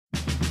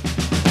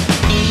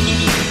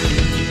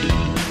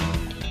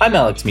I'm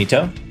Alex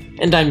Mito.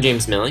 And I'm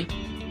James Milley.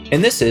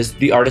 And this is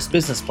The Artist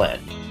Business Plan,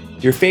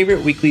 your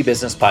favorite weekly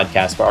business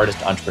podcast for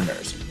artist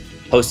entrepreneurs,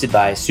 hosted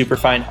by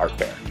Superfine Art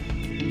Fair.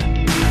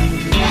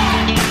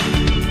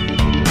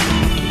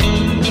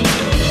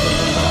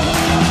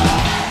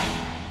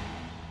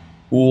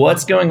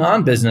 What's going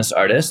on, business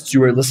artists?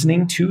 You are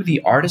listening to The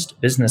Artist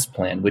Business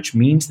Plan, which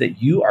means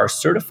that you are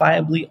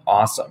certifiably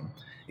awesome.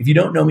 If you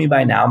don't know me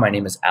by now, my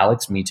name is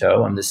Alex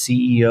Mito. I'm the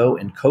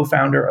CEO and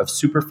co-founder of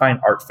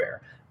Superfine Art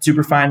Fair.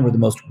 Superfine, we're the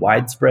most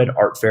widespread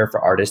art fair for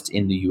artists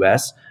in the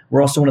US.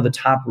 We're also one of the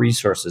top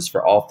resources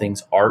for all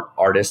things art,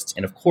 artists,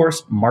 and of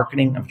course,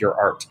 marketing of your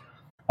art.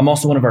 I'm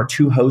also one of our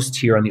two hosts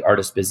here on the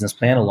Artist Business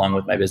Plan, along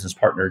with my business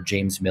partner,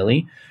 James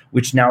Milley,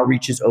 which now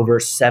reaches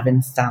over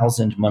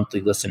 7,000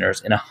 monthly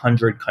listeners in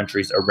 100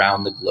 countries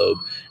around the globe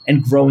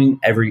and growing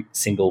every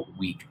single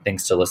week,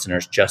 thanks to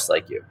listeners just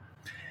like you.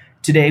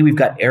 Today, we've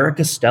got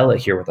Stella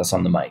here with us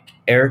on the mic.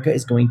 Erica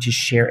is going to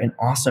share an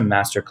awesome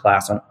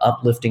masterclass on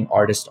uplifting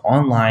artists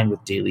online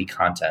with daily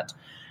content.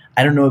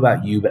 I don't know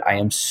about you, but I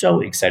am so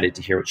excited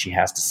to hear what she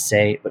has to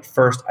say. But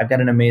first, I've got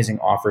an amazing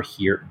offer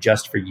here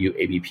just for you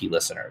ABP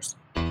listeners.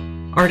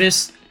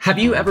 Artists, have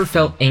you ever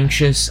felt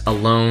anxious,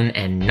 alone,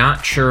 and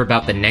not sure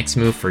about the next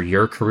move for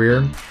your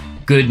career?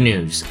 Good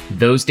news,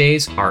 those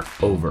days are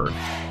over.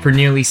 For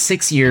nearly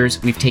 6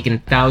 years, we've taken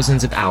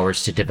thousands of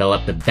hours to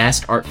develop the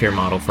best art fair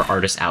model for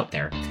artists out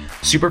there.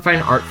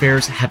 Superfine Art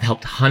Fairs have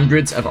helped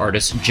hundreds of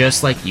artists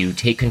just like you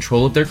take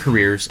control of their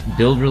careers,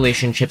 build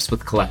relationships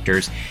with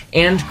collectors,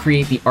 and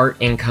create the art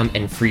income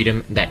and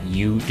freedom that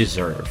you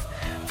deserve.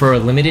 For a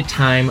limited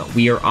time,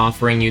 we are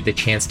offering you the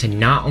chance to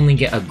not only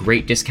get a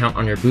great discount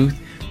on your booth,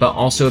 but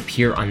also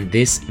appear on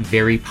this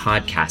very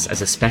podcast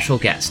as a special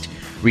guest,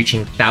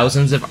 reaching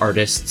thousands of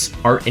artists,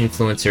 art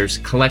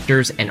influencers,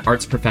 collectors, and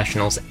arts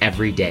professionals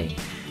every day.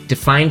 To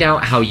find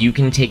out how you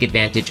can take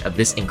advantage of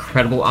this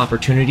incredible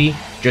opportunity,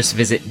 just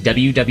visit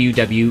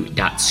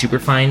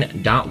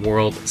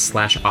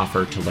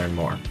www.superfine.world/offer to learn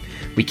more.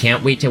 We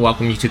can't wait to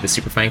welcome you to the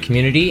Superfine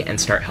community and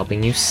start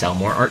helping you sell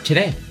more art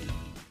today.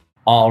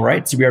 All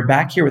right, so we are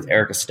back here with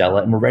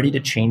Stella, and we're ready to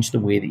change the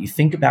way that you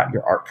think about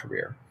your art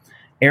career.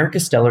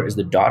 Stella is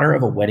the daughter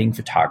of a wedding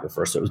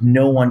photographer, so it was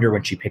no wonder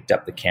when she picked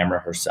up the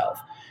camera herself.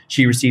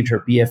 She received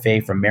her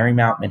BFA from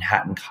Marymount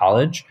Manhattan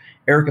College.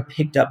 Erica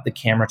picked up the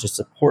camera to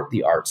support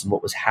the arts and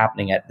what was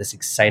happening at this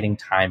exciting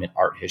time in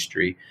art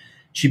history.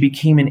 She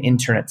became an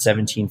intern at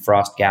 17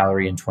 Frost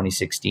Gallery in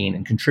 2016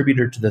 and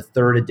contributed to the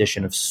third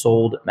edition of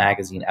Sold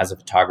magazine as a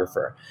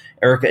photographer.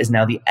 Erica is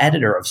now the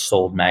editor of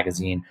Sold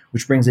magazine,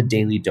 which brings a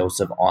daily dose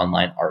of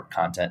online art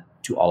content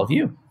to all of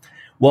you.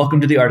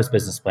 Welcome to the Artist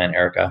Business Plan,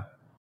 Erica.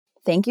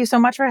 Thank you so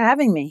much for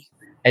having me.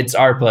 It's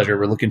our pleasure.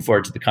 We're looking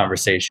forward to the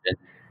conversation.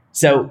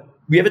 So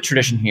we have a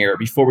tradition here.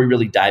 Before we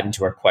really dive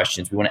into our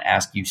questions, we want to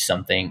ask you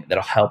something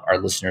that'll help our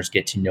listeners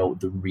get to know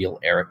the real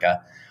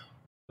Erica.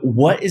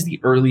 What is the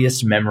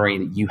earliest memory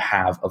that you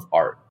have of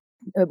art?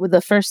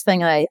 The first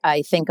thing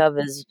I think of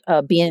is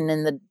being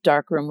in the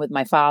dark room with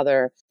my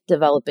father,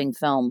 developing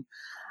film,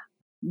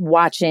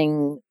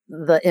 watching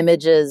the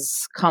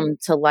images come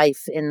to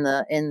life in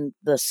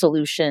the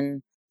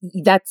solution.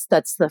 That's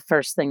the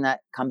first thing that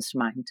comes to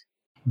mind.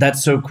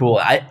 That's so cool.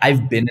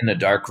 I've been in a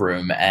dark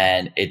room,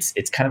 and it's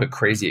kind of a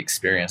crazy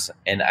experience.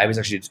 And I was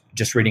actually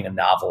just reading a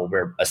novel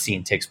where a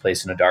scene takes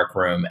place in a dark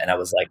room, and I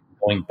was like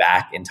going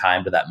back in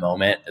time to that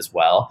moment as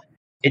well.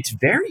 It's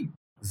very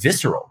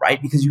visceral,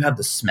 right? Because you have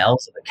the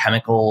smells of the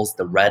chemicals,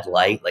 the red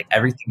light, like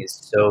everything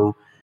is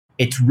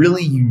it's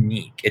really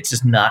unique. It's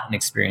just not an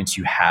experience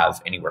you have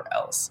anywhere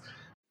else.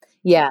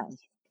 Yeah.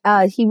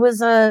 He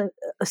was a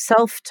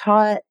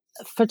self-taught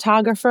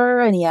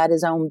photographer, and he had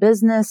his own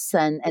business,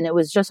 and it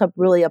was just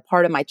really a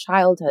part of my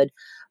childhood.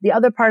 The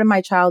other part of my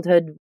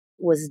childhood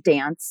was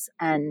dance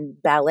and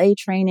ballet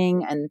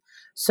training, and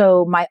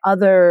so my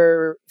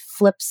other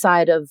flip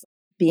side of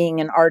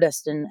being an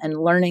artist and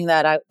learning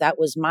that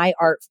was my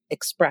art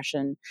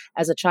expression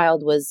as a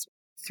child was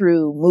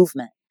through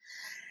movement.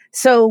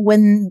 So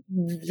when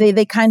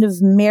they kind of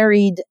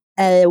married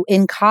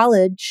in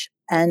college,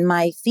 and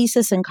my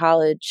thesis in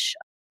college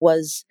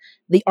was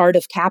the art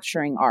of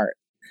capturing art.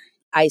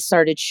 I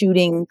started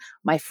shooting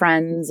my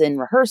friends in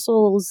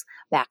rehearsals,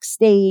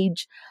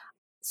 backstage.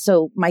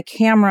 So my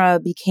camera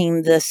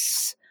became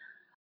this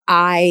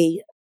eye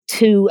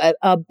to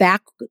a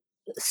back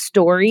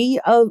story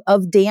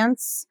of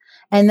dance.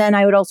 And then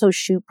I would also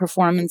shoot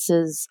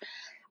performances.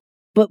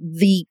 But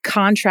the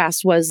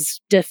contrast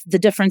was the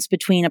difference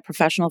between a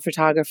professional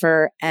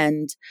photographer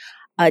and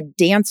a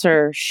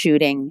dancer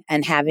shooting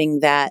and having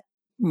that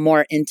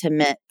more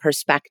intimate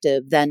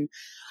perspective than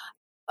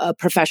a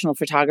professional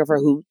photographer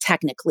who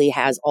technically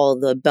has all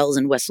the bells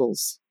and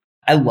whistles.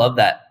 I love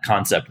that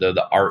concept, though,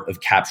 the art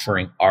of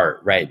capturing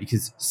art, right?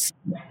 Because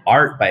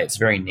art by its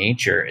very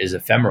nature is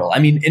ephemeral. I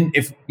mean,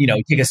 if you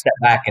take a step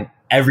back, and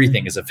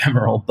everything is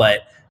ephemeral,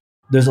 but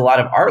there's a lot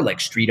of art like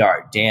street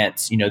art,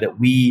 dance, that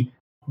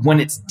when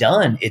it's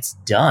done, it's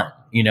done.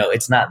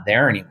 It's not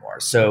there anymore.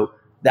 So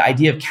the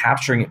idea of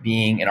capturing it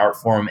being an art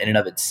form in and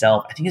of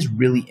itself, I think is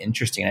really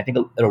interesting. I think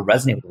it'll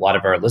resonate with a lot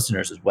of our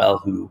listeners as well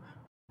who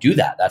do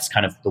that. That's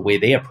kind of the way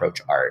they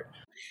approach art.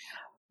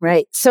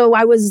 Right. So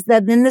I was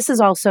then this is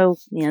also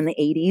in the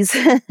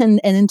 80s and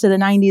into the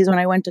 90s when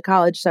I went to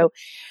college. So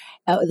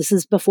this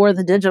is before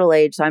the digital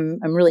age. So I'm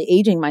really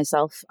aging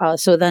myself.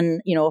 So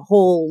then, a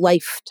whole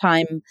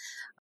lifetime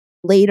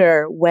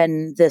later,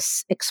 when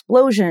this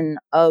explosion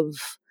of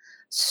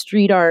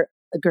street art,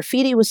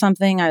 graffiti was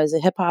something. I was a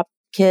hip hop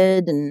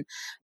kid, and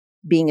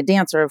being a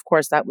dancer, of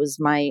course, that was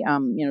my,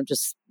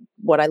 just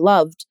what I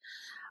loved.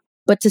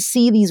 But to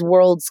see these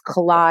worlds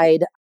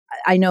collide,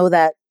 I know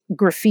that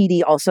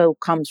graffiti also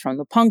comes from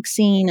the punk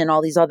scene and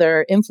all these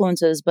other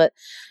influences, but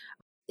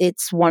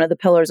it's one of the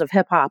pillars of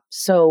hip hop.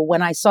 So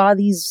when I saw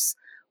these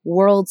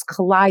worlds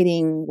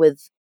colliding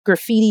with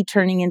graffiti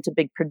turning into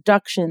big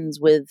productions,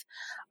 with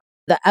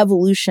the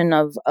evolution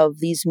of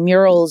these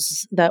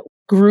murals that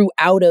grew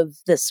out of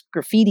this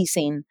graffiti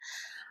scene,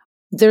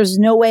 there's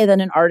no way that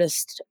an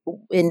artist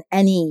in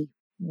any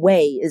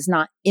way is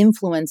not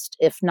influenced,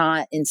 if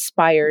not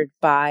inspired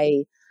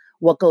by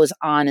what goes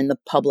on in the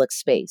public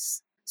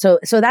space. So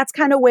that's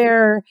kind of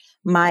where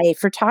my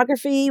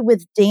photography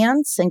with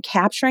dance and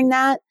capturing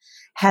that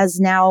has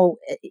now,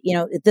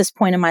 at this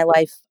point in my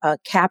life,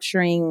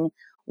 capturing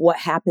what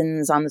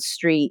happens on the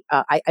street.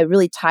 I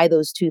really tie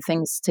those two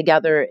things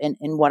together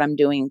in what I'm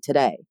doing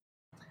today.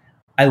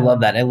 I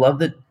love that. I love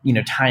that,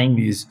 tying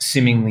these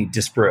seemingly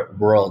disparate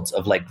worlds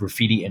of like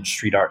graffiti and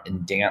street art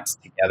and dance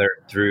together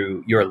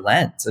through your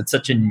lens. It's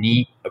such a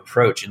neat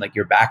approach. And like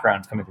your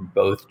background coming from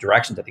both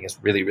directions, I think is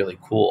really, really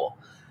cool.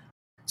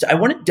 So I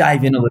want to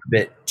dive in a little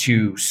bit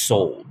to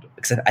Sold,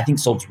 because I think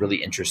Sold's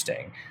really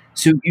interesting.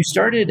 So you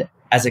started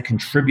as a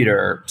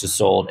contributor to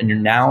Sold and you're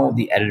now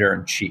the editor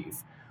in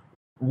chief.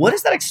 What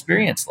is that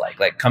experience like?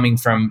 Like coming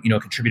from, a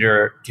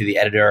contributor to the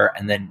editor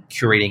and then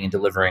curating and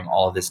delivering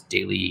all of this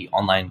daily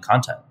online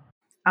content?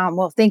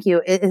 Well, thank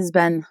you. It has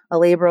been a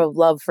labor of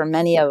love for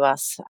many of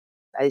us.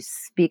 I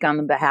speak on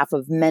the behalf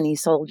of many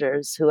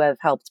soldiers who have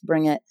helped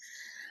bring it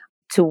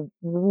to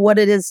what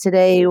it is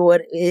today.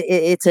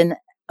 It's an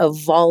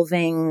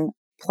evolving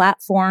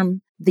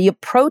platform. The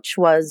approach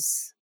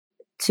was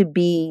to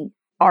be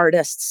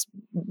artists,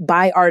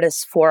 by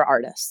artists, for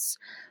artists.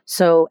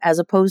 So as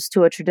opposed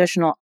to a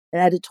traditional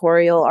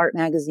editorial art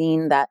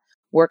magazine that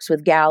works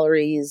with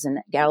galleries and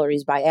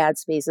galleries buy ad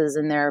spaces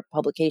in their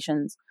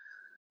publications,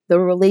 the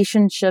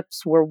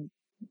relationships were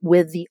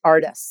with the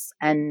artists.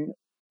 And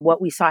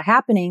what we saw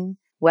happening,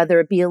 whether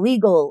it be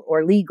illegal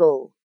or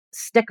legal,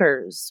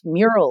 stickers,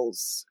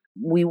 murals,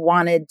 we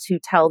wanted to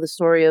tell the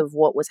story of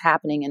what was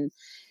happening. And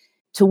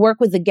to work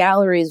with the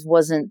galleries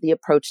wasn't the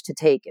approach to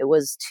take. It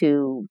was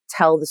to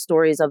tell the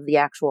stories of the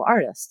actual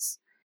artists.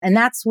 And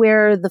that's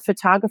where the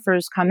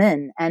photographers come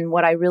in. And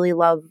what I really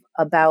love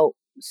about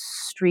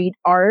street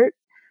art,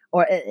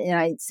 and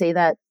I say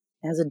that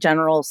as a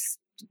general,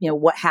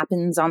 what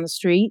happens on the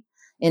street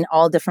in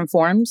all different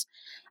forms,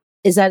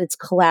 is that it's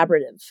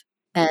collaborative.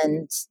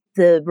 And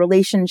the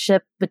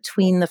relationship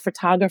between the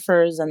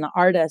photographers and the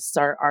artists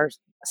are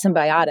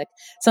symbiotic.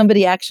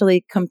 Somebody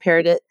actually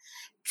compared it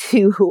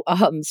to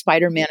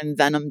Spider-Man and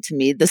Venom to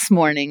me this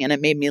morning, and it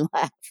made me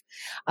laugh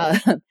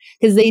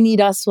because they need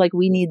us like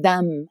we need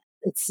them.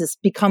 It's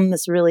just become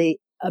this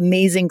really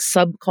amazing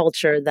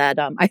subculture that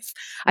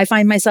I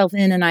find myself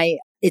in, and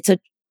it's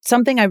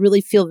something I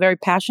really feel very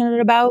passionate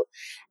about.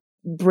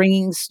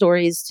 Bringing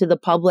stories to the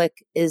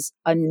public is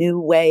a new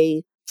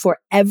way for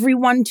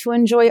everyone to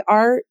enjoy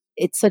art.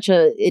 It's such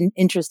an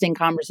interesting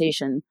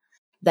conversation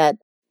that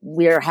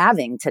we're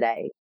having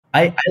today.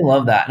 I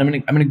love that. And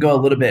I'm gonna go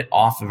a little bit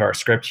off of our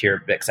script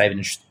here because I have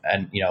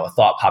a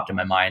thought popped in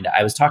my mind.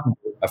 I was talking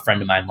to a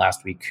friend of mine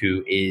last week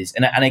who is,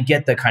 and I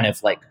get the kind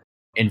of like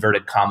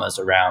inverted commas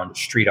around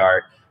street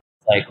art.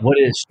 Like, what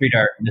is street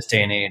art in this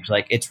day and age?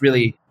 Like, it's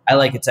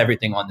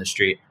everything on the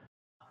street.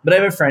 But I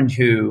have a friend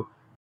who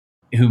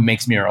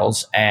makes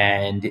murals,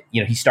 and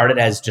he started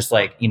as just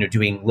like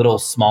doing little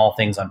small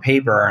things on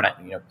paper,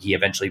 and he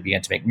eventually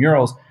began to make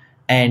murals,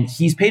 and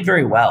he's paid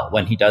very well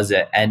when he does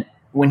it. And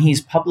when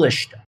he's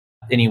published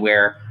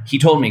anywhere, he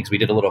told me, because we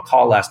did a little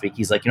call last week,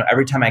 he's like,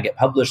 every time I get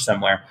published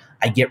somewhere,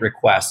 I get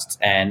requests,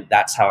 and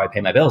that's how I pay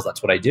my bills.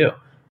 That's what I do.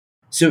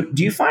 So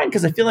do you find,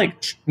 because I feel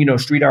like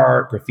street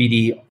art,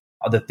 graffiti,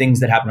 the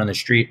things that happen on the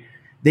street,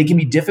 they can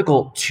be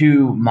difficult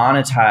to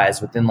monetize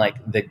within like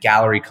the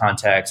gallery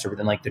context or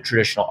within like the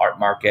traditional art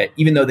market,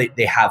 even though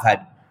they have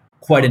had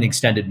quite an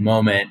extended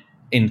moment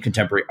in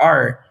contemporary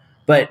art.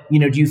 But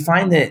do you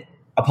find that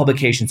a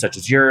publication such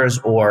as yours,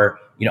 or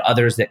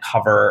others that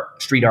cover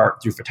street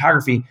art through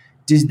photography,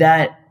 does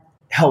that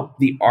help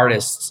the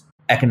artists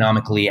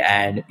economically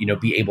and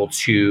be able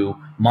to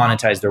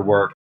monetize their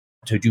work,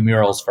 to do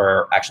murals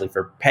for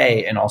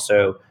pay, and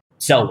also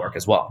sell work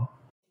as well?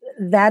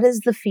 That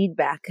is the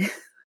feedback.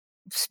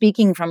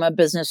 Speaking from a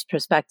business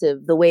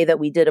perspective, the way that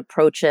we did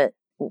approach it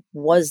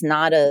was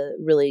not a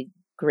really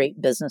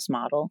great business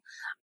model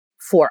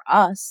for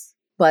us,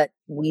 but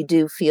we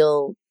do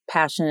feel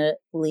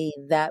passionately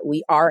that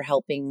we are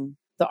helping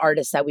the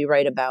artists that we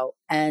write about.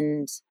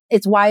 And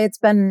it's why it's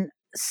been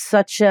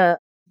such a,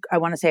 I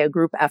want to say, a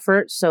group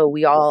effort. So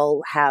we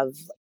all have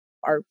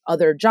our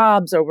other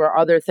jobs or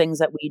other things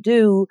that we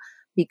do,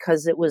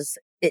 because it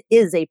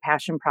is a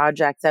passion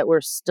project that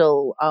we're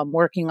still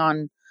working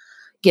on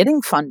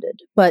getting funded.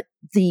 But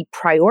the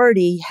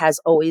priority has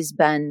always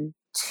been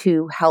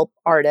to help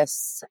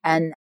artists.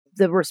 And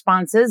the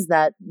response is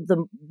that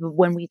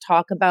when we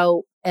talk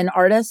about an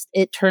artist,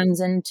 it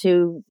turns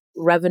into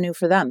revenue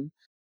for them.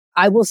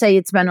 I will say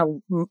it's been a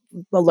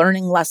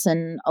learning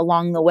lesson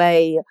along the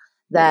way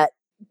that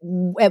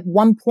at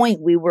one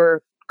point we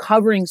were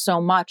covering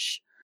so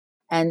much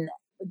and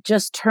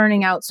just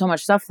turning out so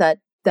much stuff that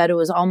it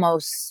was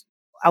almost,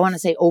 I want to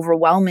say,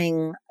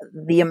 overwhelming,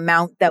 the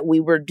amount that we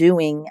were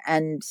doing,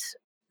 and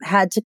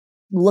had to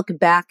look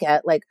back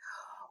at, like,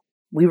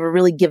 we were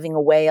really giving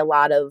away a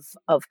lot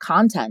of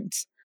content.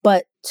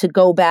 But to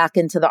go back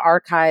into the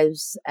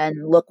archives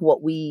and look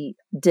what we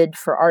did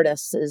for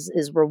artists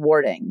is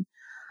rewarding.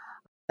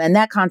 And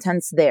that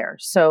content's there.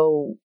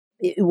 So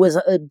it was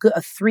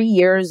a 3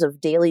 years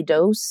of daily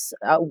dose.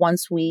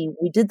 Once we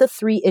did the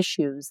 3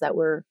 issues that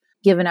were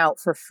given out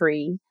for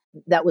free.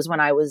 That was when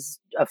I was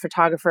a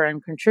photographer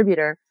and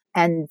contributor.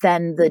 And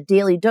then the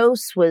daily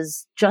dose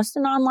was just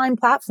an online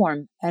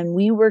platform. And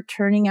we were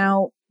turning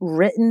out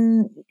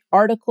written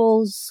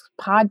articles,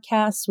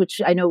 podcasts,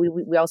 which I know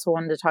we also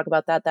wanted to talk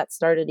about that. That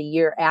started a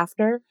year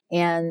after.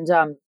 And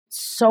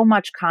so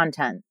much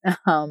content.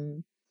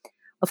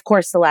 Of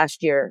course, the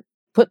last year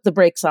put the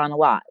brakes on a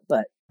lot,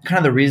 but kind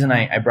of the reason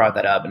I brought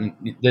that up, and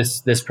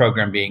this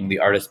program being the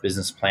Artist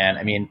Business Plan,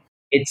 I mean,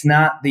 it's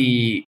not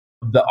the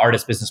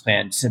Artist Business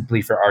Plan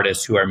simply for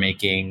artists who are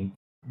making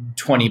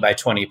 20 by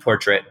 20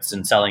 portraits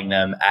and selling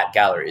them at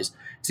galleries.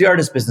 It's the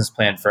Artist Business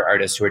Plan for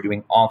artists who are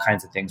doing all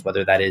kinds of things,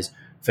 whether that is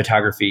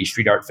photography,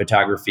 street art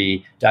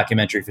photography,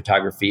 documentary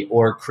photography,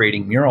 or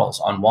creating murals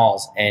on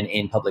walls and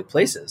in public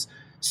places.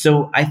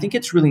 So I think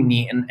it's really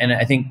neat. And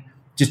I think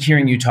just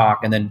hearing you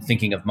talk and then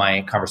thinking of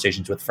my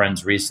conversations with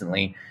friends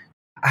recently,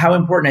 how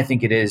important I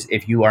think it is,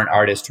 if you are an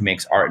artist who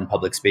makes art in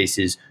public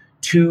spaces,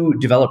 to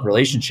develop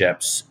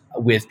relationships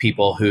with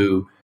people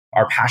who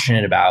are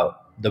passionate about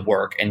the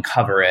work and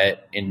cover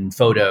it in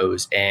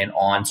photos and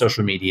on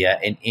social media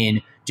and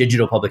in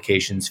digital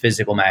publications,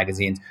 physical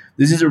magazines.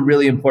 This is a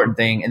really important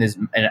thing.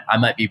 And I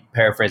might be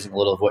paraphrasing a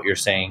little of what you're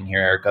saying here,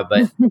 Erica,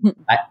 but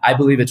I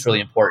believe it's really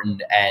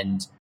important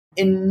and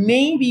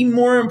maybe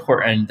more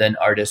important than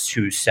artists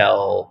who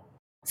sell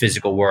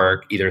physical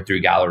work either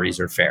through galleries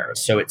or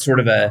fairs. So it's sort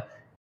of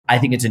I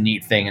think it's a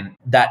neat thing. And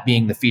that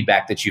being the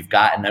feedback that you've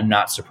gotten, I'm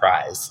not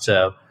surprised.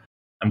 So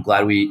I'm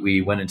glad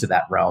we went into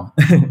that realm.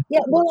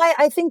 Yeah, well,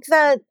 I think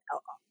that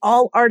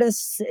all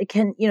artists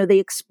can, they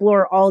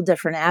explore all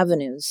different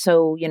avenues.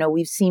 So,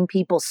 we've seen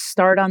people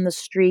start on the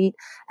street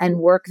and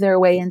work their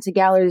way into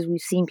galleries.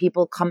 We've seen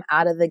people come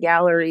out of the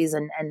galleries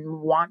and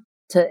want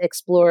to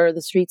explore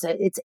the streets.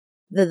 It's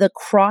the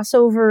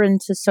crossover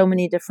into so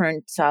many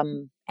different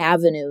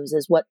avenues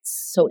is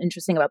what's so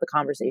interesting about the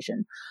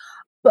conversation.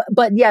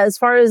 But yeah, as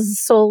far as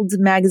Sold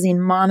magazine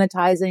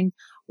monetizing,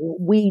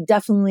 we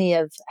definitely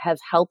have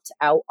helped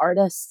out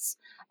artists,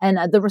 and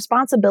the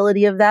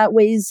responsibility of that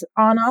weighs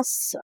on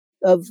us,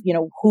 of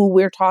who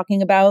we're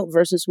talking about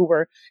versus who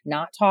we're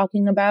not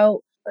talking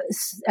about.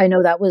 I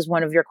know that was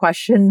one of your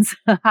questions.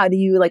 How do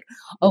you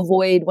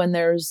avoid when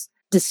there's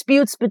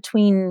disputes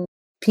between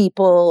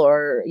people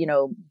or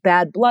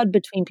bad blood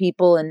between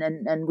people,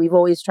 and we've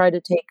always tried to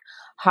take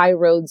high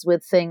roads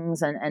with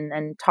things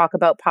and talk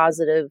about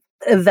positive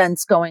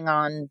events going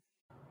on.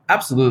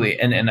 Absolutely.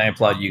 And I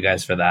applaud you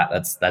guys for that.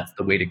 That's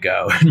the way to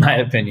go, in my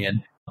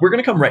opinion. We're going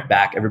to come right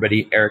back,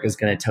 everybody. Erica's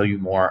going to tell you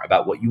more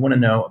about what you want to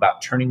know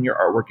about turning your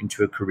artwork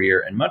into a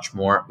career and much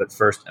more. But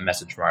first, a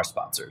message from our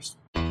sponsors.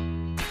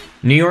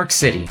 New York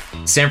City,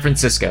 San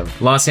Francisco,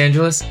 Los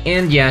Angeles,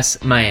 and yes,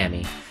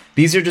 Miami.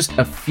 These are just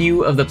a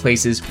few of the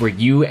places where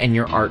you and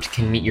your art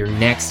can meet your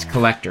next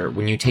collector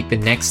when you take the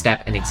next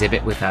step and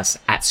exhibit with us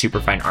at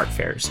Superfine Art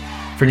Fairs.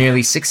 For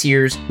nearly 6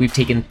 years, we've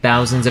taken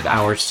thousands of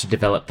hours to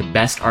develop the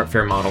best art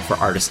fair model for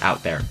artists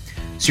out there.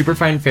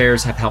 Superfine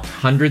Fairs have helped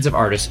hundreds of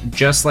artists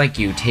just like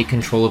you take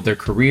control of their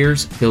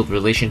careers, build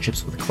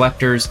relationships with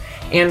collectors,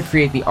 and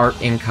create the art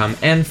income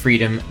and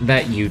freedom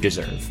that you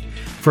deserve.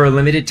 For a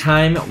limited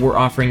time, we're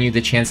offering you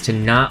the chance to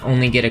not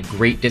only get a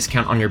great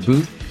discount on your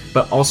booth,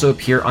 but also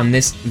appear on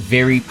this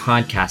very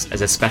podcast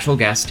as a special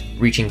guest,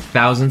 reaching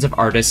thousands of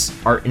artists,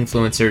 art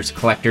influencers,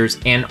 collectors,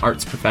 and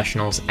arts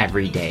professionals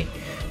every day.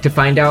 To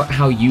find out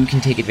how you can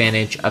take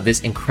advantage of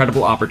this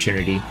incredible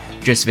opportunity,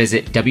 just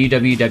visit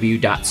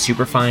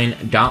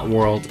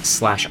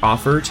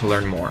www.superfine.world/offer to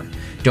learn more.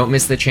 Don't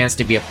miss the chance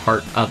to be a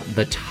part of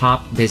the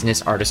top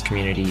business artist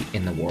community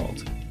in the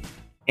world.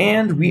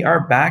 And we are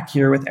back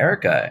here with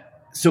Erica.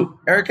 So,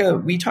 Erica,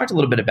 we talked a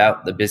little bit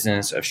about the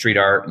business of street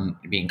art and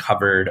being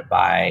covered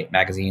by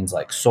magazines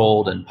like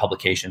Sold and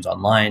publications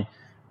online.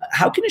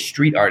 How can a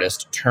street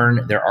artist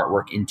turn their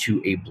artwork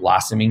into a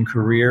blossoming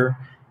career?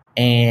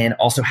 And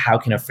also, how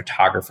can a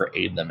photographer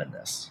aid them in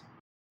this?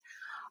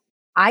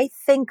 I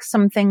think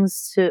some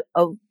things to,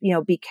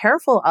 be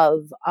careful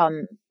of,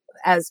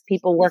 as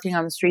people working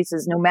on the streets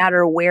is no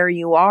matter where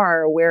you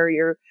are, where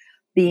you're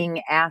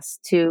being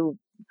asked to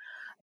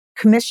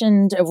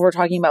commissioned, if we're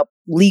talking about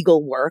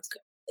legal work,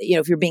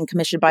 if you're being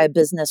commissioned by a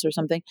business or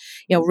something,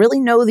 really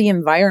know the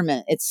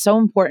environment. It's so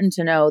important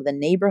to know the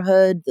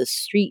neighborhood, the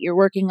street you're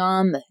working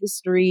on, the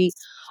history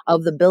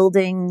of the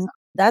building.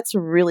 That's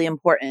really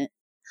important.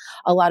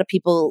 A lot of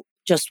people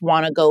just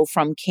want to go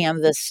from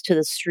canvas to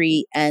the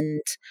street,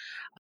 and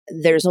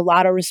there's a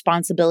lot of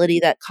responsibility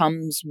that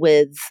comes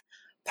with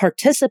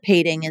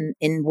participating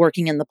in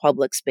working in the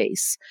public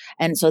space.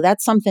 And so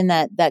that's something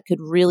that could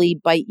really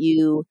bite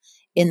you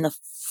in the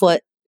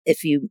foot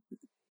if you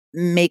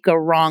make a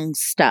wrong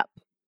step.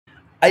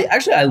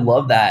 I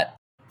love that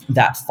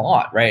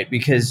thought, right?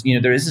 Because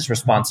there is this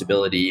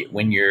responsibility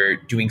when you're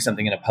doing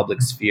something in a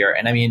public sphere.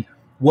 And I mean,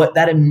 what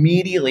that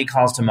immediately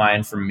calls to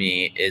mind for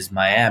me is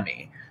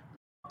Miami.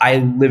 I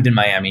lived in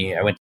Miami.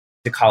 I went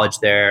to college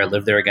there,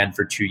 lived there again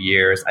for 2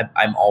 years.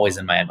 I'm always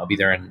in Miami. I'll be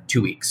there in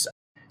 2 weeks.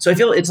 So I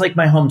feel it's like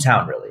my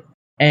hometown, really.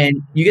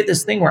 And you get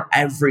this thing where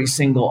every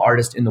single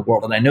artist in the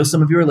world, and I know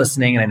some of you are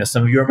listening, and I know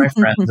some of you are my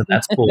friends, and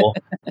that's cool.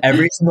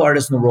 Every single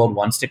artist in the world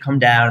wants to come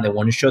down, and they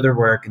want to show their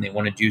work, and they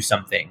want to do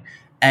something.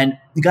 And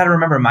you got to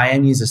remember,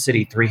 Miami is a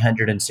city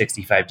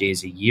 365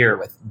 days a year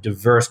with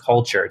diverse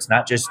culture. It's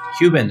not just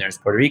Cuban. There's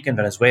Puerto Rican,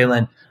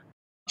 Venezuelan,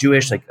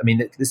 Jewish.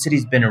 The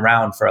city's been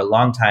around for a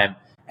long time,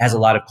 has a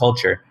lot of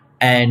culture.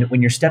 And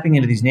when you're stepping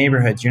into these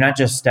neighborhoods, you're not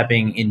just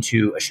stepping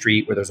into a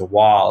street where there's a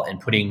wall and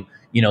putting,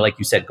 like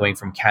you said, going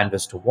from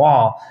canvas to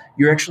wall.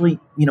 You're actually,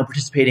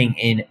 participating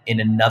in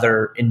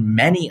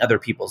many other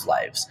people's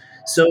lives.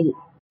 So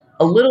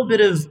a little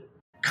bit of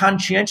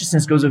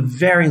conscientiousness goes a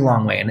very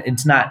long way. And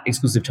it's not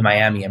exclusive to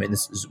Miami. I mean,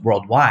 this is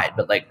worldwide,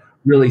 but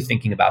really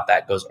thinking about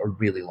that goes a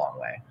really long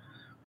way.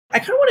 I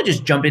kind of want to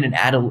just jump in and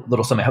add a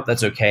little something. I hope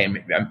that's okay.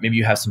 Maybe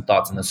you have some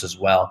thoughts on this as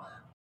well.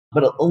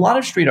 But a lot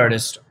of street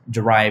artists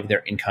derive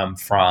their income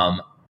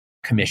from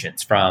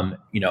commissions, from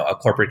a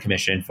corporate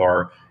commission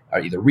for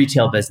either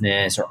retail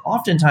business, or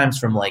oftentimes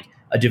from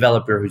a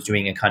developer who's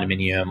doing a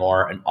condominium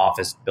or an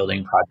office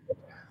building project,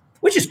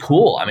 which is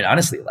cool. I mean,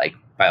 honestly,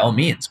 by all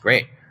means,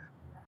 great.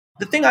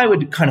 The thing I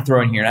would kind of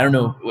throw in here, and I don't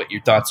know what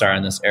your thoughts are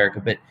on this,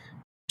 Erica, but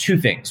two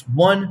things.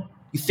 One,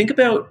 you think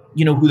about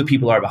who the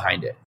people are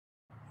behind it.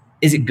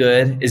 Is it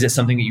good? Is it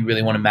something that you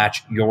really want to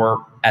match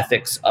your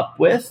ethics up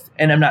with?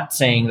 And I'm not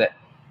saying that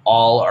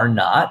all are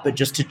not, but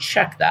just to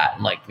check that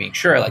and make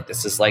sure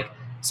this is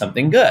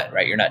something good,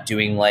 right? You're not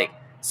doing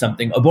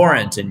something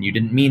abhorrent and you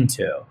didn't mean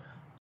to.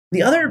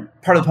 The other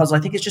part of the puzzle, I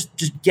think, is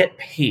just get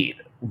paid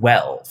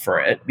well for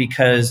it,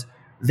 because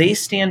they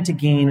stand to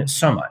gain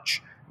so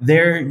much.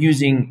 They're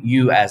using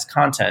you as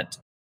content.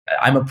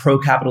 I'm a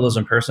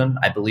pro-capitalism person.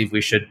 I believe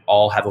we should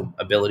all have an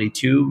ability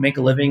to make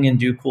a living and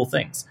do cool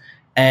things.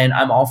 And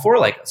I'm all for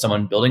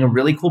someone building a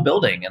really cool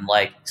building and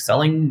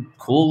selling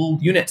cool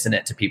units in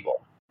it to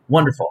people.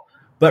 Wonderful.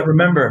 But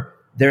remember,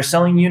 they're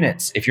selling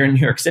units. If you're in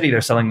New York City,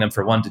 they're selling them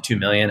for $1 to $2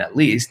 million at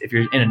least. If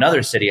you're in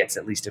another city, it's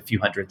at least a few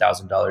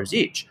 $100,000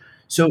 each.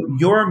 So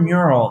your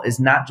mural is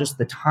not just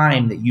the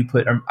time that you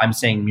put, I'm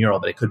saying mural,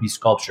 but it could be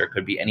sculpture, it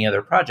could be any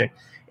other project.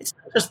 It's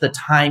not just the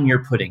time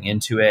you're putting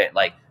into it,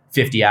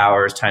 50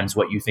 hours times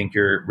what you think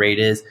your rate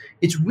is.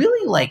 It's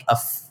really a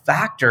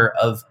factor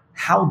of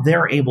how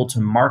they're able to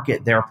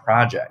market their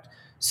project.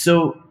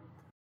 So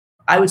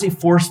I would say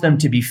force them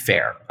to be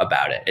fair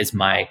about it is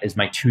my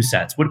 2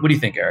 cents. What do you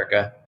think,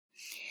 Erica?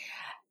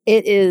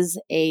 It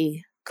is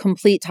a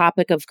complete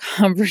topic of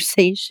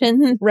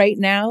conversation right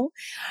now.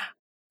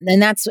 And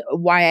that's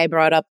why I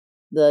brought up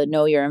the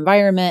know your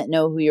environment,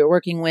 know who you're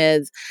working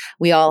with.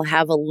 We all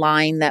have a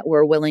line that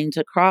we're willing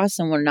to cross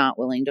and we're not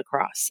willing to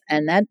cross.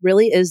 And that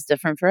really is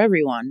different for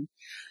everyone.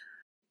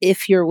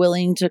 If you're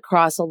willing to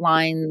cross a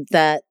line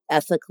that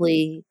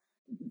ethically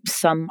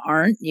some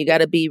aren't, you got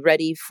to be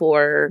ready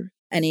for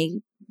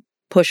any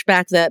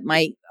pushback that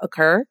might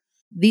occur.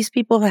 These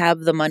people have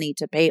the money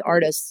to pay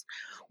artists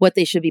what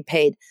they should be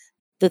paid.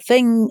 The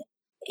thing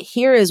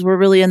here is we're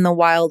really in the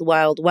wild,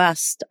 wild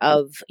west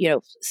of,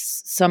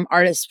 some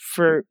artists,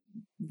 for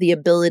the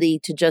ability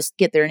to just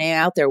get their name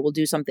out there, will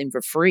do something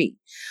for free.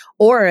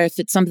 Or if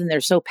it's something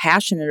they're so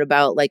passionate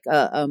about, like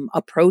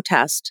a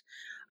protest,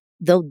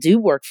 they'll do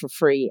work for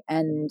free.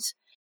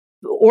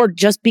 Or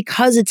just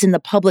because it's in the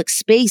public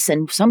space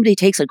and somebody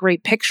takes a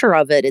great picture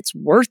of it, it's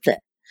worth it.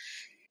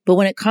 But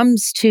when it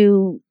comes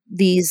to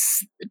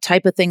these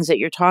type of things that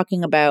you're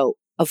talking about,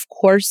 of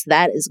course,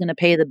 that is going to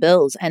pay the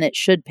bills, and it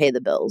should pay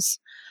the bills.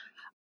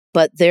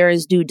 But there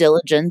is due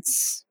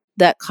diligence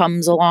that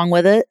comes along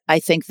with it. I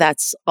think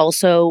that's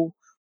also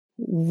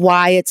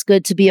why it's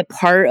good to be a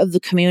part of the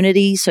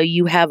community, so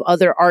you have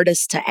other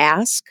artists to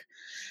ask.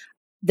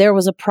 There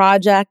was a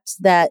project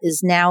that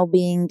is now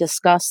being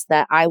discussed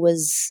that I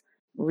was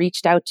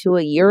reached out to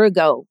a year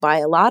ago by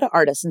a lot of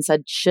artists and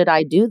said, should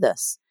I do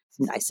this?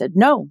 And I said,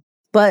 no,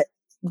 but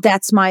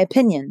that's my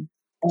opinion.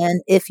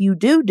 And if you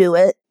do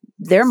it,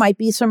 there might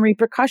be some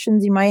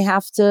repercussions. You might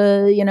have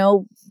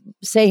to,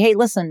 say, hey,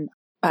 listen,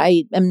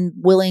 I am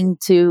willing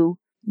to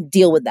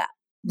deal with that.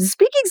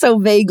 Speaking so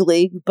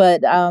vaguely,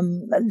 but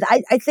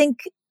I think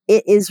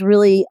it is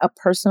really a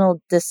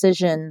personal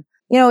decision.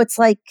 It's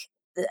like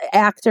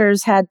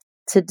actors had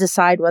to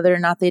decide whether or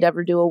not they'd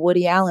ever do a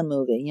Woody Allen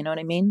movie. You know what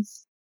I mean?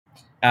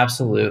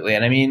 Absolutely.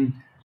 And I mean,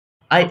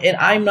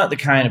 I'm not the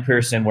kind of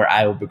person where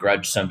I will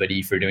begrudge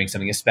somebody for doing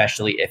something,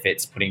 especially if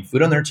it's putting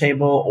food on their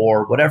table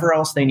or whatever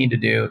else they need to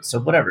do. So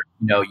whatever,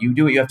 you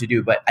do what you have to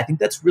do. But I think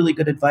that's really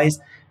good advice.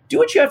 Do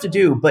what you have to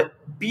do, but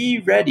be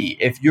ready.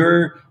 If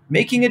you're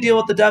making a deal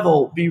with the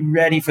devil, be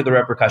ready for the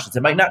repercussions.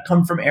 It might not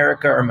come from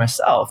Erica or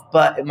myself,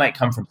 but it might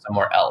come from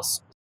somewhere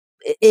else.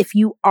 If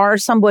you are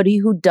somebody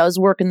who does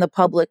work in the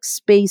public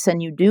space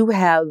and you do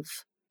have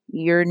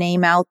your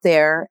name out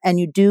there and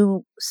you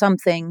do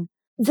something,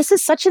 this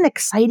is such an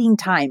exciting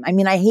time. I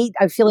mean, I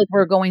feel like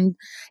we're going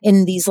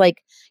in these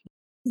like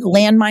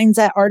landmines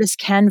that artists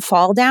can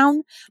fall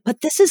down,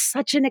 but this is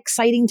such an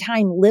exciting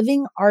time.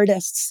 Living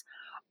artists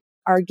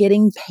are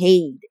getting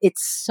paid.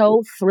 It's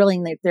so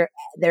thrilling that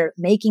they're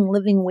making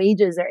living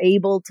wages. They're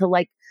able to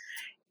like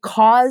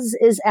Cause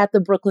is at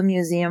the Brooklyn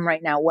Museum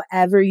right now.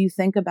 Whatever you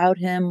think about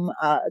him,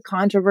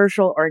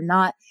 controversial or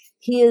not,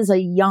 he is a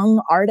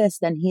young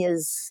artist and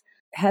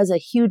has a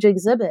huge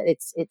exhibit.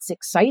 It's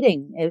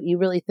exciting. You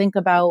really think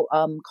about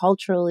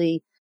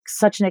culturally,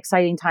 such an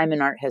exciting time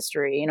in art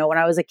history. When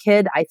I was a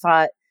kid, I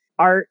thought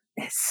art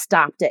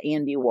stopped at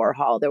Andy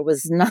Warhol. There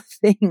was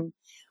nothing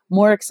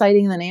more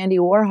exciting than Andy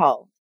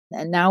Warhol.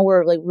 And now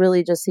we're like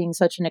really just seeing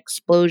such an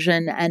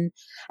explosion, and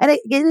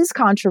it is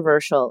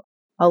controversial.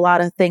 A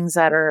lot of things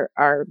that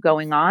are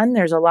going on.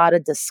 There's a lot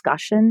of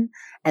discussion.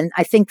 And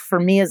I think for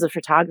me as a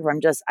photographer,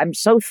 I'm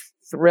so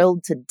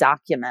thrilled to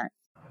document.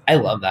 I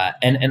love that.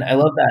 And I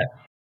love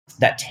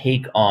that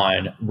take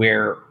on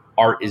where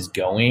art is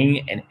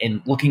going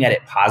and looking at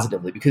it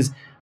positively, because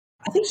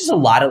I think there's a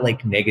lot of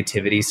like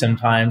negativity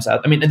sometimes. I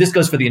mean, this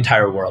goes for the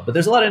entire world, but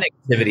there's a lot of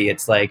negativity.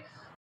 It's like,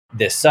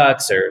 this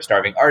sucks or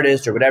starving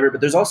artist or whatever, but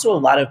there's also a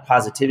lot of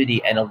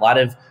positivity and a lot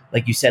of,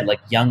 like you said,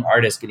 like young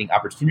artists getting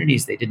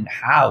opportunities they didn't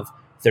have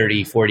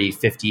 30, 40,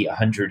 50,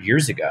 100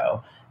 years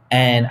ago.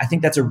 And I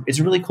think it's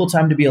a really cool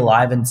time to be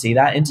alive and see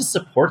that and to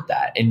support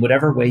that in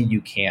whatever way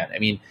you can. I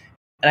mean,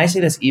 and I say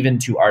this even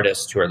to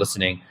artists who are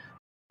listening,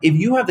 if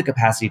you have the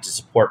capacity to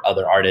support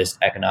other artists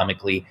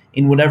economically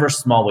in whatever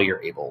small way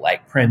you're able,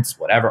 like Prince,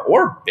 whatever,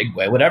 or big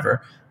way,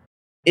 whatever,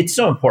 it's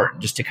so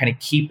important just to kind of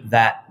keep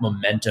that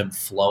momentum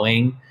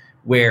flowing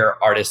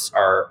where artists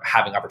are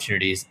having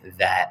opportunities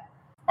that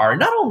are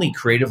not only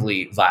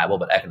creatively viable,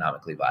 but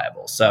economically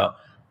viable. So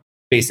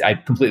basically, I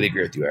completely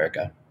agree with you,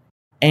 Erica.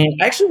 And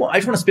I just want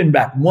to spin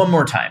back one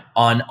more time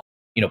on,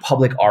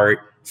 public art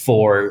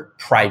for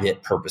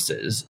private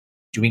purposes,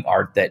 doing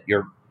art that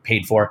you're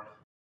paid for.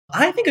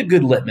 I think a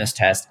good litmus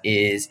test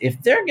is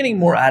if they're getting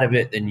more out of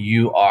it than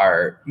you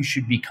are, you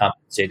should be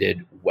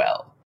compensated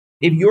well.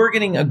 If you're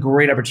getting a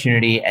great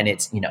opportunity and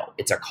it's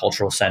a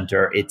cultural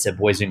center, it's a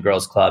boys and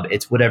girls club,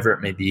 it's whatever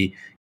it may be,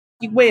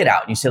 you weigh it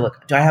out and you say,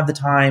 look, do I have the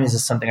time? Is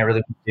this something I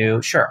really want to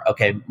do? Sure.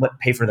 Okay.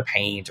 Pay for the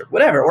paint or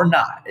whatever, or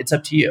not. It's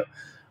up to you.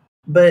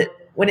 But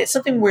when it's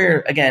something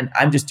where, again,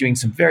 I'm just doing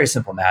some very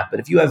simple math, but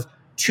if you have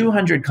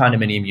 200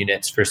 condominium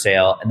units for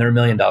sale and they're $1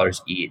 million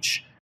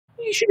each,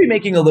 you should be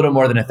making a little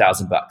more than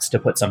 $1,000 to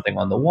put something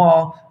on the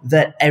wall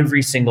that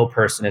every single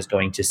person is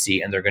going to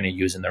see and they're going to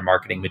use in their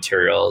marketing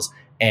materials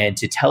and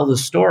to tell the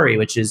story,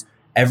 which is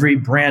every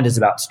brand is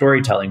about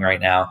storytelling right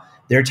now.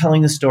 They're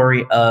telling the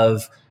story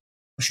of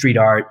street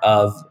art,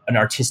 of an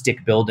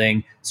artistic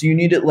building. So you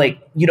need it,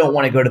 you don't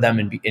want to go to them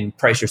and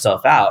price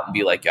yourself out and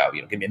be like, yo,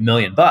 give me $1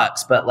 million.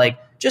 But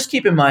just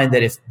keep in mind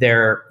that if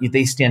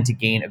they stand to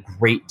gain a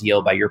great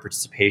deal by your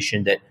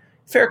participation, that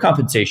fair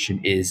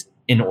compensation is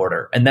in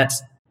order. And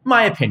that's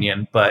my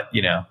opinion, but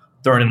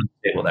throwing it on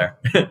the table there.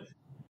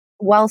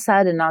 Well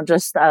said. And I'll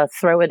just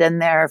throw it in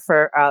there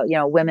for,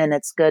 women.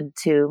 It's good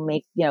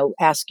to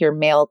ask your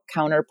male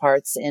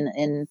counterparts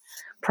in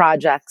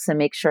projects and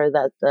make sure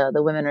that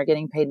the women are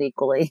getting paid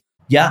equally.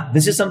 Yeah,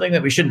 this is something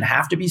that we shouldn't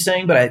have to be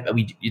saying, but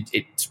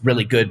it's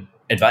really good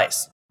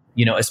advice,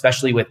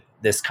 especially with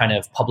this kind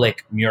of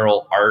public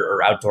mural art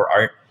or outdoor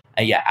art.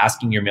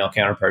 Asking your male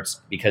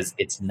counterparts, because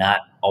it's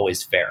not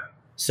always fair.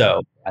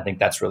 So I think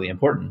that's really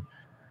important.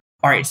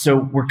 All right, so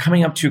we're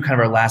coming up to kind of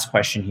our last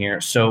question here.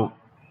 So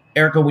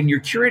Erica, when you're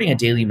curating a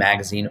daily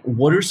magazine,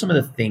 what are some of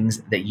the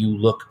things that you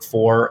look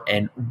for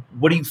and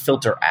what do you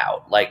filter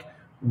out? Like,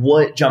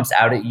 what jumps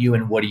out at you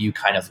and what do you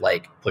kind of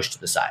push to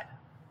the side?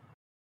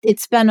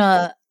 It's been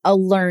a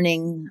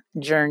learning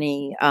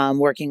journey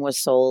working with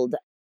Sold.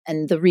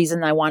 And the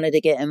reason I wanted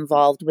to get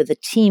involved with a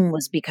team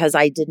was because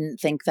I didn't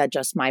think that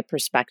just my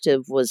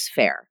perspective was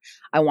fair.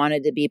 I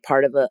wanted to be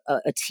part of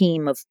a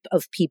team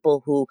of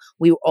people who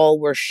we all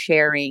were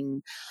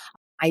sharing.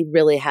 I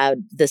really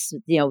had this,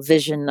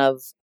 vision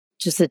of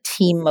just a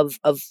team of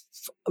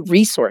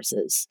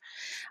resources.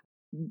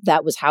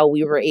 That was how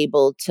we were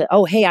able to,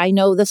 oh, hey, I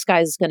know this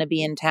guy's going to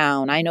be in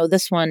town. I know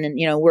this one. And,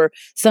 we're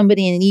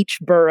somebody in each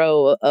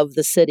borough of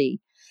the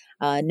city,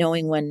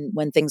 knowing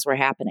when things were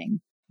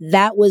happening.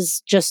 that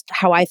was just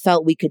how I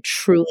felt we could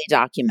truly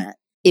document.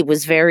 It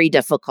was very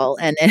difficult.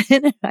 And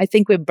I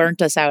think it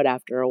burnt us out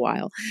after a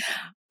while.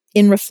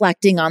 In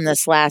reflecting on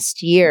this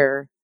last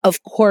year,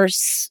 of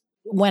course,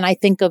 when I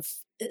think of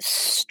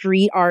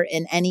street art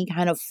in any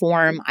kind of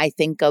form, I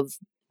think of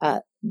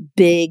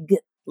big,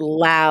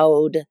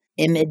 loud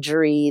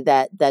imagery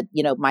that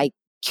my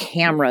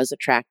camera is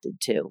attracted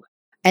to.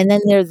 And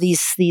then there are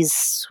these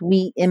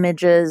sweet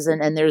images,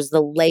 and there's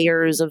the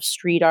layers of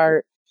street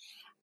art.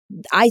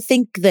 I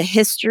think the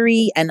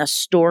history and a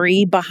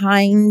story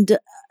behind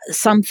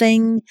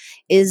something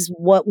is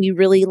what we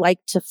really like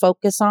to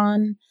focus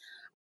on,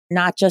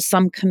 not just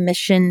some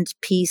commissioned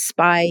piece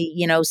by,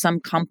 some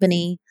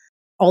company.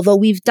 Although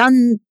we've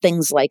done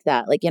things like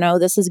that, like,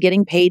 this is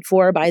getting paid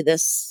for by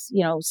this,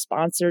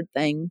 sponsored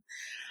thing.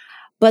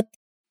 But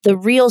the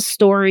real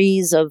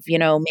stories of,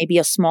 maybe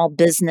a small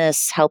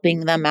business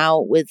helping them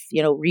out with,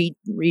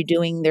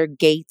 redoing their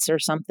gates or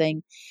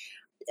something,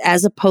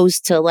 as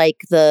opposed to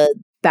like the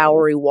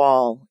Bowery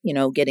Wall,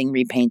 getting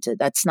repainted.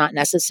 That's not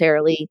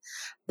necessarily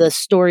the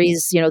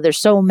stories, there's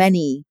so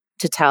many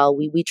to tell.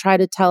 We try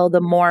to tell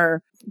the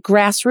more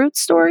grassroots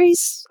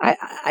stories.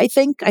 I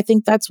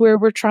think that's where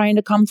we're trying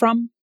to come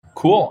from.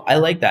 Cool. I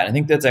like that. I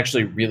think that's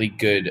actually really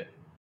good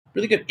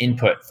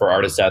input for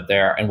artists out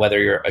there, and whether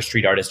you're a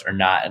street artist or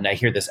not. And I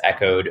hear this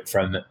echoed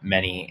from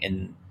many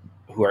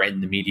who are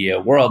in the media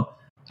world.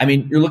 I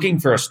mean, you're looking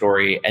for a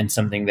story and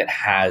something that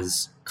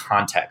has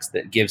context,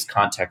 that gives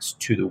context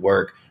to the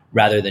work,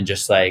 rather than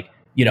just like,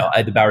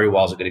 the Bowery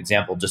Wall is a good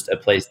example, just a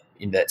place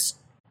that's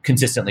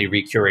consistently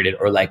recurated,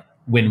 or like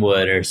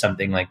Wynwood or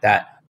something like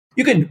that.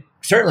 You can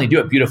certainly do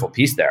a beautiful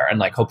piece there, and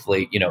like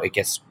hopefully, it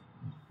gets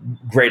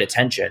great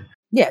attention.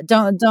 Yeah,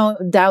 don't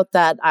doubt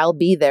that I'll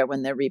be there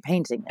when they're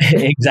repainting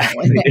it.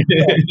 Exactly.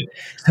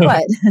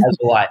 But That's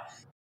a lot.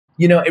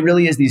 It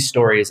really is these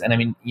stories. And I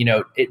mean,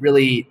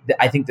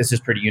 I think this is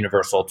pretty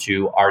universal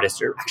to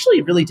artists, or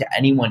actually really to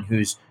anyone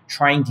who's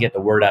trying to get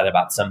the word out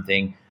about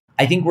something.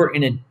 I think we're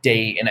in a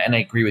day, and I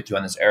agree with you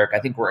on this, Eric, I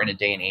think we're in a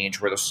day and age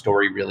where the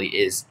story really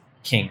is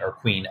king or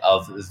queen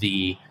of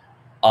the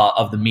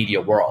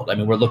media world. I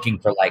mean, we're looking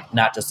for like,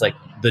 not just like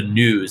the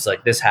news,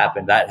 like this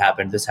happened, that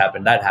happened, this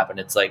happened, that happened.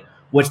 It's like,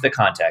 what's the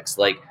context?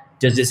 Like,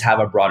 does this have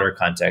a broader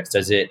context?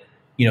 Does it,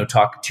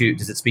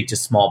 does it speak to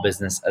small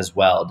business as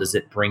well? Does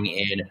it bring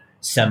in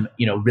some,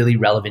 really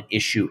relevant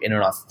issue in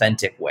an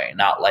authentic way?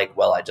 Not like,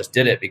 well, I just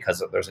did it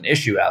because there's an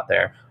issue out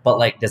there, but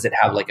like, does it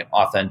have like an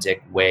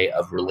authentic way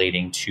of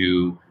relating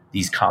to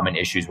these common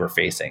issues we're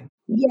facing?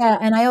 Yeah.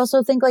 And I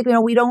also think like,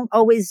 we don't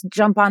always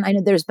jump on. I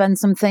know there's been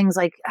some things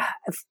like,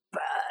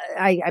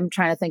 I'm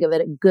trying to think of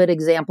it, a good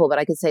example, but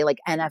I could say like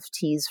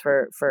NFTs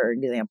for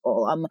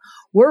example.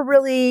 We're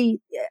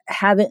really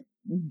haven't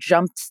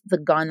jumped the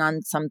gun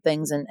on some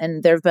things,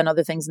 and there have been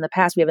other things in the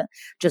past we haven't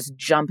just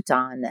jumped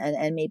on,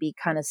 and maybe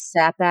kind of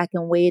sat back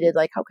and waited,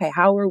 like, okay,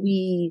 how are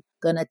we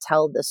going to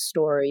tell this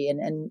story?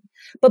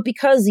 But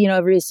because,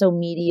 everybody's so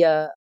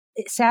media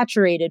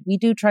saturated, we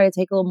do try to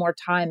take a little more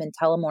time and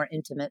tell a more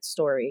intimate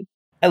story.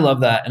 I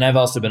love that. And I've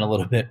also been a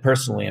little bit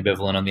personally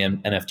ambivalent on the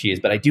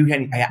NFTs, but I do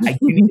need to get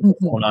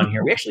someone on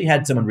here. We actually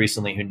had someone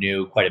recently who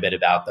knew quite a bit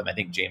about them. I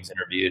think James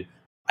interviewed.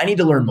 I need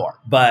to learn more,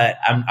 but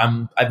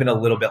I've been a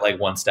little bit like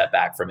one step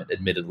back from it,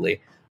 admittedly.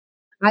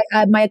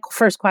 My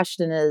first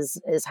question is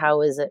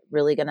how is it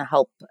really going to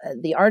help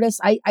the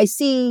artists? I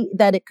see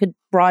that it could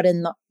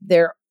broaden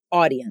their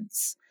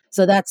audience.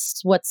 So that's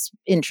what's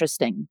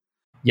interesting.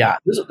 Yeah,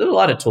 there's a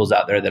lot of tools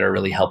out there that are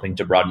really helping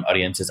to broaden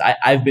audiences.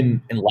 I've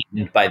been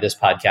enlightened by this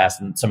podcast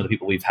and some of the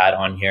people we've had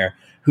on here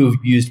who've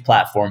used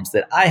platforms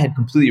that I had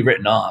completely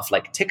written off,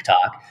 like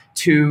TikTok,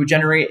 to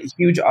generate a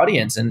huge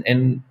audience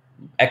and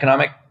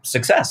economic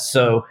success.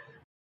 So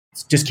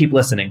just keep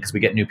listening, because we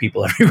get new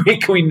people every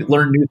week. We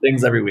learn new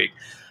things every week.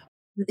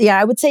 Yeah,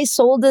 I would say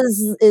Sold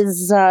is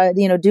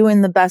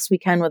doing the best we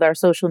can with our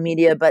social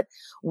media, but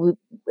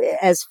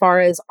as far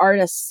as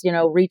artists,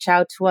 reach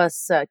out to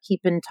us,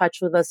 keep in touch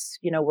with us.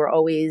 We're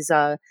always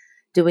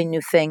doing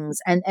new things,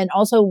 and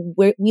also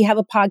we have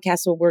a podcast,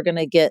 so we're going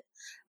to get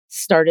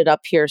started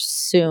up here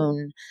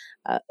soon.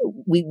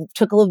 We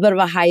took a little bit of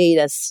a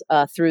hiatus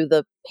through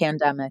the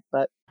pandemic,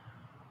 but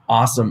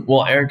awesome.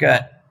 Well,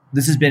 Erica,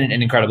 this has been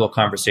an incredible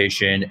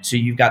conversation. So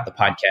you've got the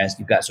podcast,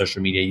 you've got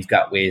social media, you've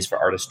got ways for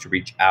artists to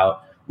reach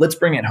out. Let's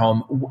bring it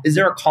home. Is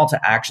there a call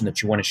to action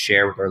that you want to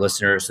share with our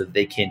listeners so that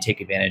they can take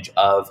advantage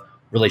of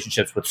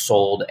relationships with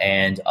Sold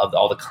and of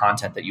all the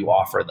content that you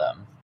offer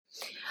them?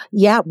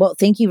 Yeah, well,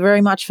 thank you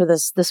very much for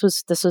this. This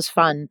was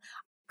fun.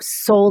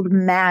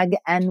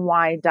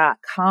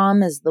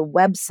 SoldMagNY.com is the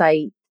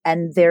website,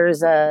 and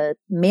there's a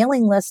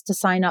mailing list to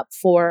sign up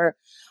for.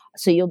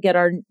 So you'll get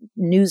our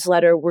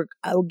newsletter. We're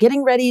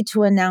getting ready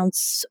to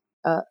announce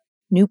a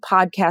new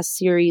podcast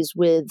series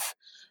with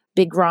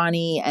Big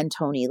Ronnie and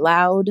Tony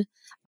Loud,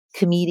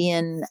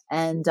 comedian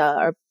and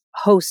our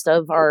host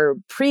of our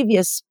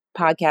previous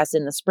podcast,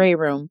 In the Spray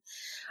Room.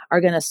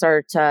 are going to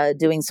start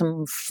doing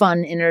some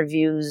fun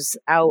interviews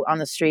out on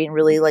the street and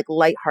really like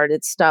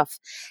lighthearted stuff.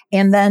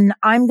 And then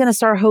I'm going to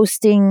start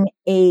hosting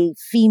a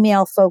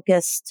female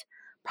focused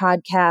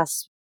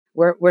podcast.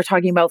 We're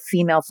talking about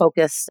female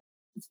focused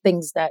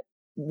things that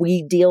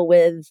we deal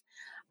with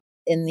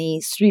in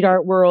the street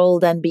art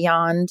world and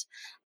beyond,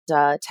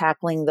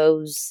 tackling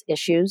those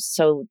issues.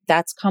 So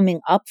that's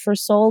coming up for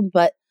Sold.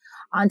 But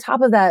on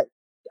top of that,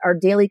 our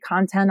daily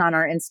content on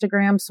our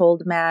Instagram,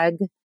 Sold Mag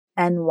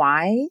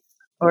NY,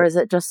 or is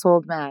it just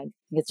Sold Mag?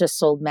 It's just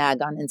Sold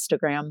Mag on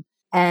Instagram.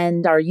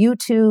 And our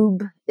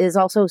YouTube is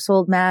also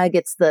Sold Mag.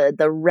 It's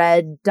the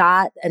red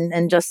dot.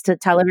 And just to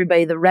tell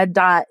everybody, the red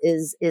dot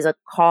is a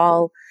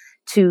call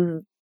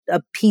to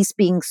a piece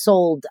being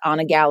sold on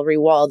a gallery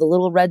wall. The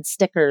little red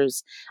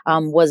stickers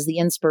was the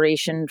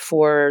inspiration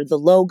for the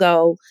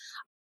logo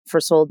for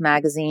Sold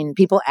Magazine.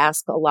 People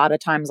ask a lot of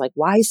times, like,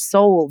 why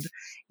Sold?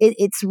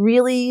 It's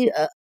really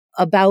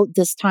about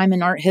this time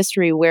in art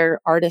history where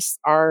artists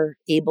are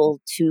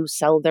able to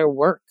sell their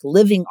work,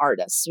 living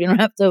artists. You don't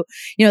have to,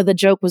 the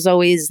joke was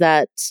always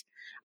that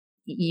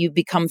you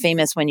become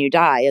famous when you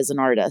die as an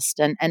artist.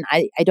 And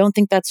I don't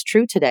think that's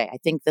true today. I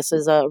think this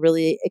is a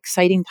really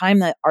exciting time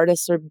that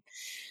artists are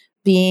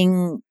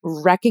being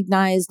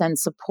recognized and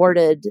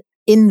supported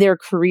in their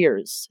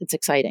careers. It's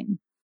exciting.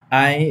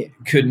 I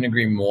couldn't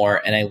agree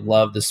more. And I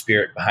love the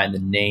spirit behind the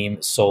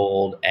name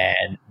Sold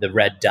and the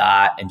red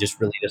dot, and just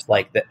really just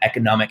like the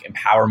economic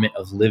empowerment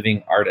of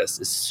living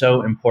artists is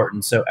so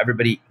important. So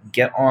everybody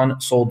get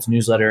on Sold's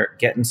newsletter,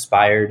 get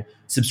inspired,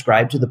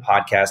 subscribe to the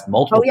podcast.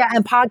 Oh yeah.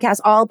 And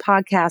all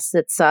podcasts,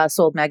 it's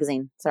Sold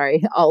Magazine.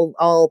 Sorry.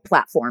 All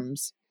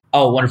platforms.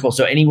 Oh, wonderful.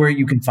 So anywhere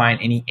you can find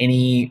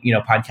any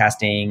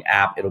podcasting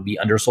app, it'll be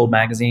under Sold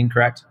Magazine,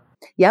 correct?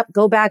 Yep.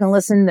 Go back and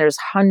listen. There's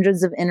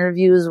hundreds of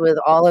interviews with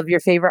all of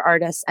your favorite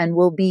artists, and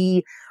we'll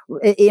be,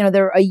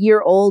 they're a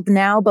year old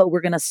now, but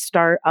we're going to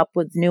start up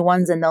with new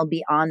ones and they'll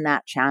be on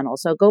that channel.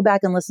 So go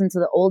back and listen to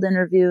the old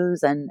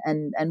interviews and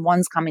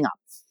ones coming up.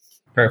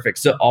 Perfect.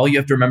 So all you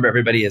have to remember,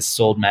 everybody, is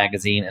Sold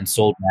Magazine and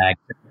Sold Mag.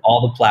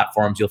 All the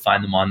platforms, you'll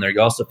find them on there.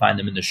 You'll also find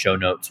them in the show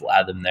notes. We'll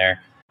add them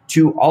there.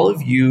 To all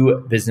of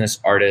you business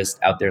artists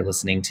out there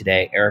listening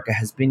today, Erica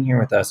has been here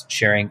with us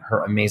sharing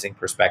her amazing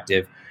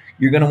perspective.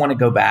 You're going to want to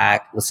go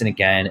back, listen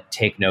again,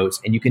 take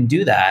notes, and you can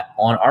do that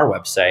on our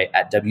website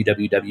at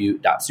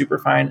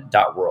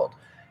www.superfine.world.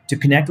 To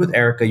connect with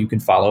Erica, you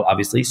can follow,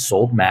 obviously,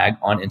 Sold Mag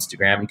on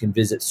Instagram. You can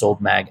visit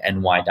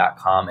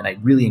soldmagny.com, and I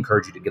really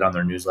encourage you to get on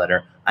their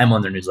newsletter. I'm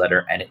on their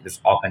newsletter, and there's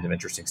all kinds of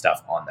interesting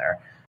stuff on there.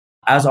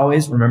 As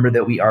always, remember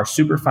that we are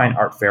Superfine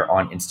Art Fair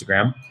on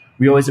Instagram.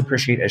 We always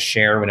appreciate a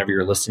share whenever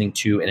you're listening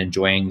to and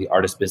enjoying the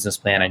Artist Business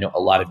Plan. I know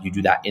a lot of you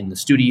do that in the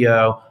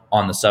studio,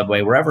 on the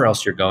subway, wherever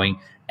else you're going.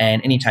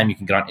 And anytime you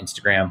can get on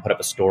Instagram, put up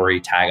a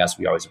story, tag us,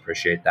 we always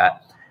appreciate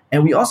that.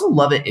 And we also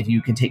love it if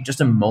you can take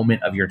just a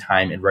moment of your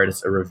time and write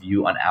us a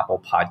review on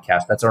Apple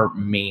Podcasts. That's our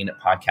main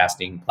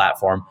podcasting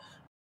platform.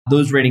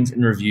 Those ratings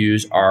and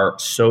reviews are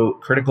so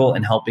critical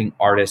in helping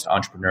artists,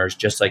 entrepreneurs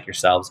just like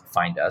yourselves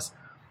find us.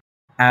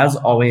 As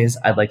always,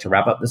 I'd like to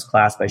wrap up this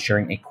class by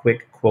sharing a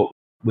quick quote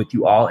with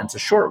you all. It's a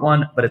short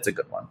one, but it's a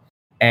good one.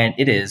 And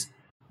it is,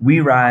 "We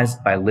rise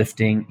by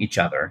lifting each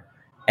other."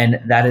 And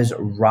that is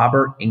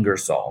Robert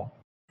Ingersoll.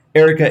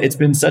 Erica, it's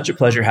been such a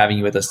pleasure having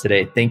you with us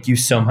today. Thank you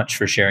so much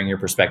for sharing your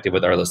perspective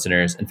with our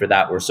listeners. And for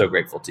that, we're so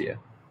grateful to you.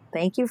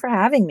 Thank you for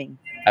having me.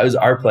 It was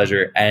our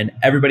pleasure. And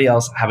everybody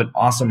else, have an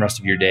awesome rest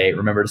of your day.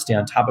 Remember to stay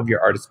on top of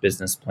your artist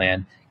business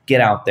plan.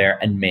 Get out there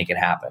and make it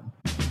happen.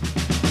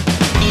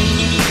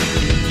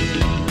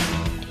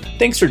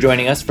 Thanks for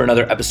joining us for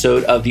another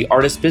episode of The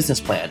Artist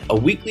Business Plan, a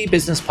weekly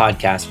business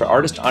podcast for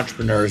artist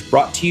entrepreneurs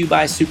brought to you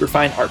by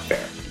Superfine Art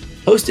Fair.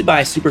 Hosted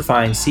by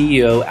Superfine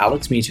CEO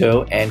Alex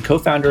Mito and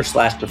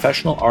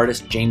co-founder/professional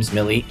artist James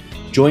Milley,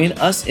 join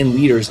us and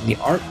leaders in the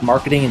art,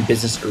 marketing, and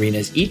business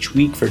arenas each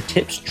week for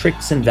tips,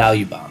 tricks, and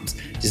value bombs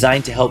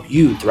designed to help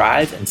you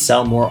thrive and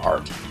sell more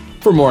art.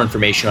 For more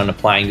information on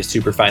applying to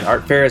Superfine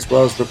Art Fair, as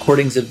well as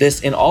recordings of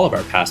this and all of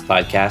our past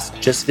podcasts,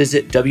 just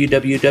visit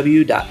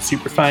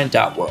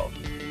www.superfine.world.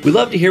 We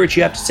love to hear what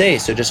you have to say,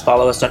 so just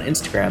follow us on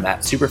Instagram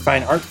at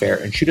Superfine Art Fair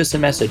and shoot us a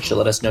message to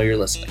let us know you're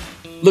listening.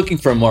 Looking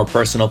for a more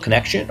personal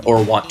connection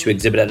or want to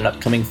exhibit at an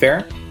upcoming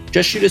fair?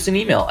 Just shoot us an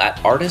email at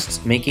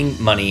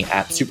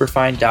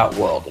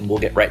artistsmakingmoney@superfine.world and we'll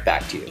get right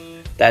back to you.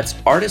 That's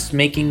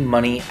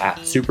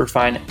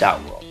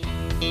artistsmakingmoney@superfine.world.